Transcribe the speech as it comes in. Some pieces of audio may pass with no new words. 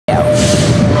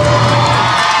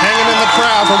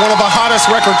best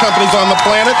record companies on the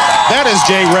planet. That is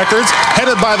J Records,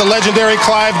 headed by the legendary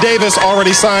Clive Davis,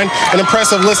 already signed an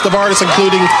impressive list of artists,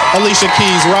 including Alicia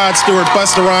Keys, Rod Stewart,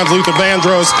 Busta Rhymes, Luther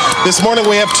Vandross. This morning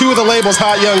we have two of the label's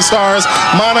hot young stars,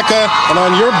 Monica, and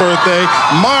on your birthday,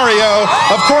 Mario.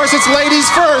 Of course, it's ladies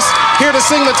first, here to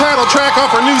sing the title track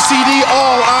off her new CD,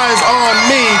 All Eyes on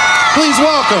Me. Please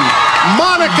welcome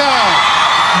Monica.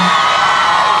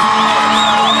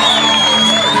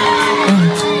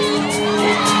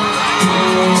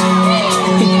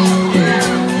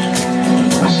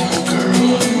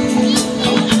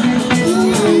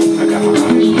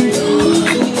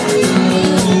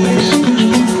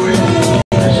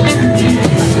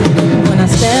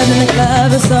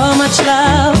 So much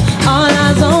love, all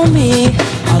eyes on me.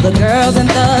 All the girls and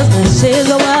thugs and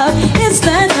sizzle up. It's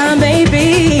that time,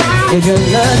 baby. If you're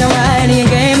looking right and your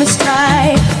game is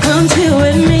tight, come chill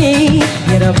with me.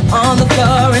 Get up on the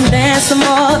floor and dance some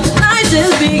more. The night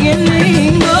just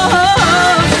beginning. Oh,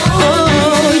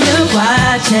 you're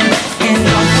watching and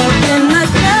I'm hoping the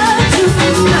club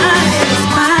tonight is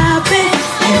popping,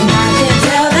 and I can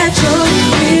tell that you're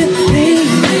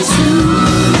feeling it too.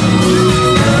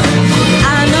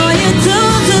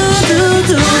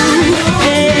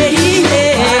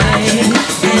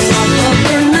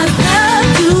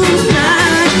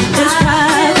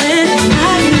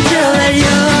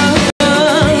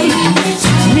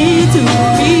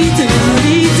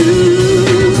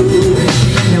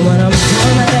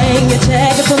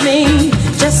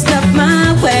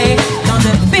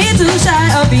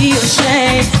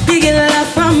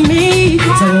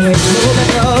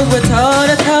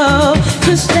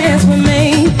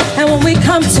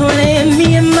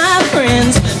 Me and my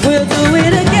friends, we'll do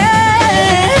it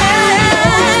again.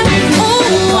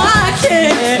 Oh, I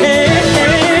can't.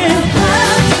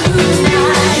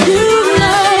 You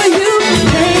know you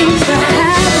came to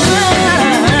heaven.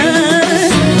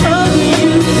 Oh,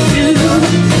 you do.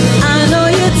 I know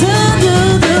you do.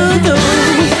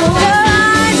 Your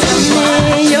eyes on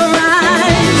me, your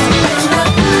eyes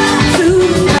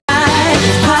tonight,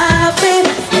 popping.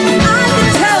 I can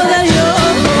tell that you're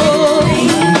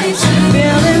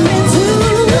feeling me too.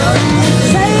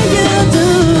 Say you do.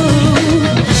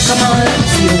 Come on,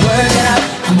 let's see you work it out.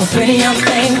 I'm a pretty young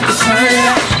thing, you turn it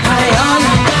up. Party all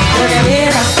night, work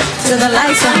it out till the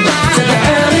lights on, till the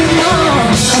early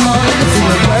morning. Come on, let me see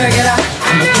you work it out.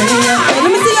 I'm a pretty young thing.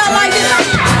 Let me see y'all like it.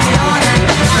 Party all night,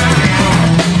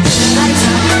 lights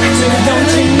on, till don't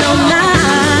you know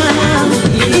now?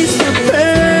 It's the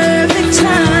perfect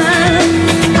time.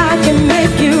 I can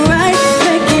make you right,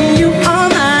 making you all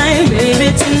mine, baby,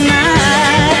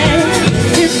 tonight.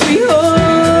 If we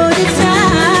hold it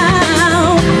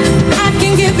down, I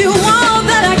can give you all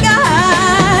that I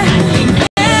got,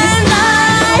 and I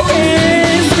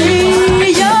can see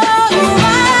your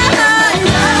eyes.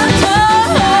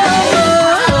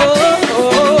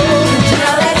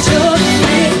 Tell that you're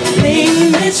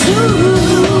feeling me too.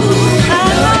 I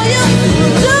know you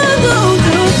do.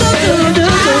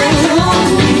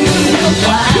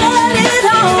 Get it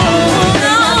on.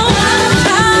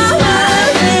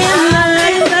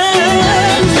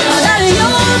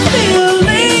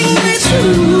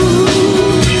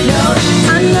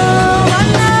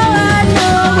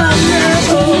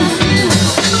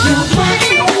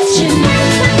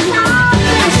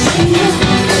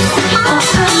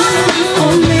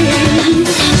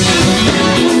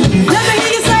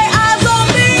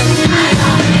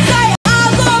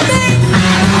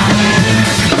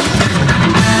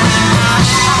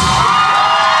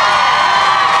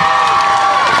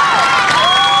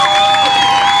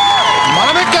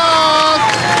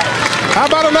 How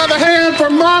about another hand for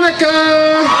Monica?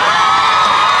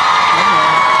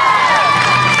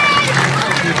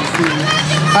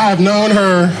 I've known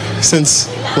her since,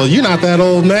 well, you're not that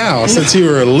old now, since you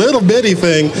were a little bitty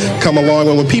thing come along.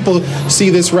 And when people see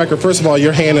this record, first of all,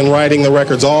 your hand in writing the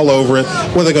records all over it.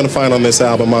 What are they going to find on this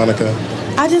album, Monica?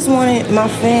 I just wanted my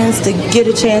fans to get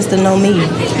a chance to know me.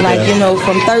 Like, you know,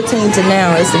 from 13 to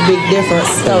now, it's a big difference.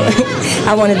 So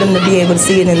I wanted them to be able to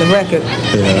see it in the record.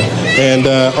 Yeah. And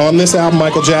on this album,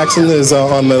 Michael Jackson is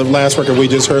on the last record. We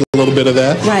just heard a little bit of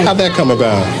that. Right. How'd that come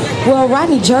about? Well,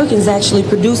 Rodney Jerkins actually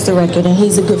produced the record, and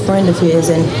he's a good friend of his,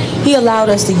 and he allowed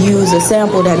us to use a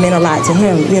sample that meant a lot to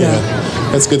him, you know.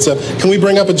 That's good stuff. Can we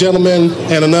bring up a gentleman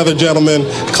and another gentleman?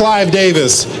 Clive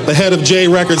Davis, the head of J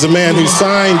Records, a man who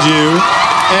signed you.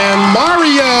 And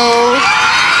Mario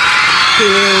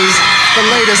is the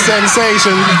latest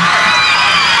sensation.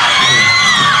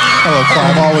 Hello,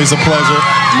 Clive. Always a pleasure.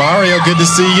 Mario, good to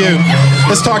see you.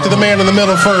 Let's talk to the man in the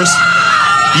middle first.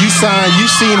 You've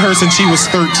seen her since she was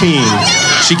 13.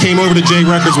 She came over to J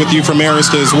Records with you from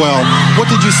Arista as well.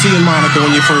 What did you see in Monica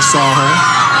when you first saw her?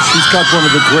 She's got one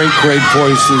of the great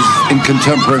voices in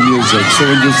contemporary music.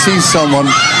 So when you see someone,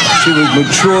 she was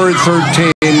mature at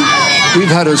 13.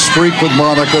 We've had a streak with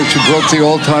Monica. She broke the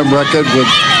all-time record with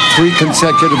 3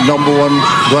 consecutive #1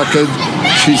 records.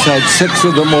 She's had 6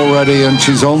 of them already, and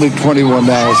she's only 21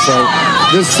 now. So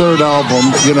this third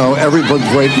album, you know,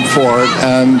 everyone's waiting for it.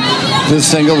 And this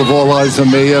single of All Eyes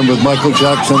on Me, and with Michael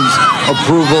Jackson's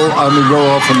approval, I mean, we're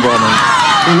off and running.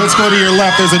 Well, let's go to your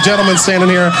left. There's a gentleman standing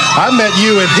here. I met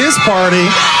you at his party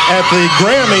at the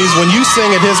Grammys. When you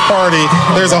sing at his party,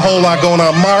 there's a whole lot going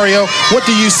on. Mario, what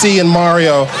do you see in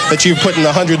Mario that you've put in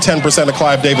 110% of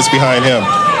Clive Davis behind him?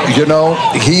 You know,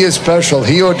 he is special.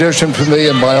 He auditioned for me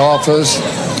in my office.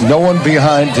 No one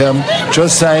behind him,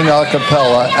 just sang a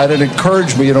cappella. And it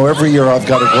encouraged me. You know, every year I've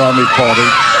got a Grammy party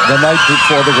the night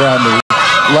before the Grammy.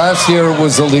 Last year it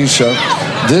was Alicia.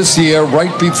 This year,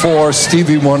 right before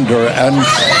Stevie Wonder and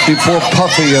before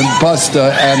Puffy and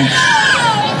Busta, and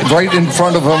right in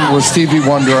front of him was Stevie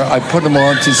Wonder. I put him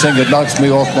on to sing It Knocks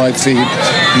Me Off My Feet.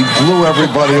 He blew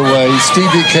everybody away.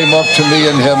 Stevie came up to me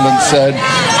and him and said,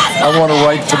 I want to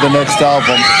write for the next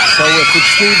album. So if it's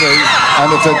Stevie,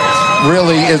 and if it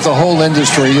really is a whole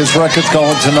industry, his record's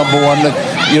going to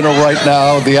 #1, you know, right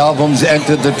now. The album's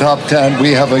entered the top 10.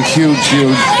 We have a huge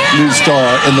new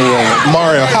star in the world.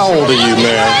 Mario, how old are you,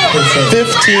 man?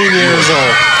 15 years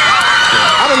old.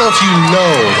 I don't know if you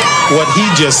know what he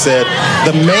just said.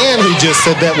 The man who just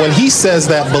said that, when he says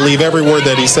that, believe every word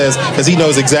that he says, because he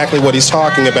knows exactly what he's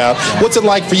talking about. What's it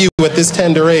like for you at this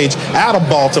tender age, out of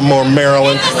Baltimore,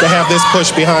 Maryland, to have this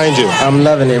push behind you? I'm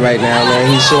loving it right now,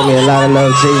 man. He showed me a lot of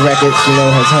love. J Records, you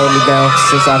know, has held me down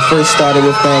since I first started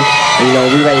with them. And, you know,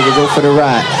 we ready to go for the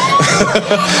ride.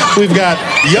 We've got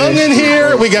Young in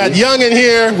here. We got Young in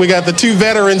here. We got the 2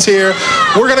 veterans here.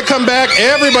 We're going to come back.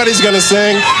 Everybody's going to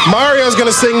sing. Mario's going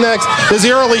to sing next. This is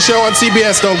the Early Show on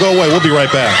CBS. Don't go away. We'll be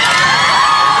right back.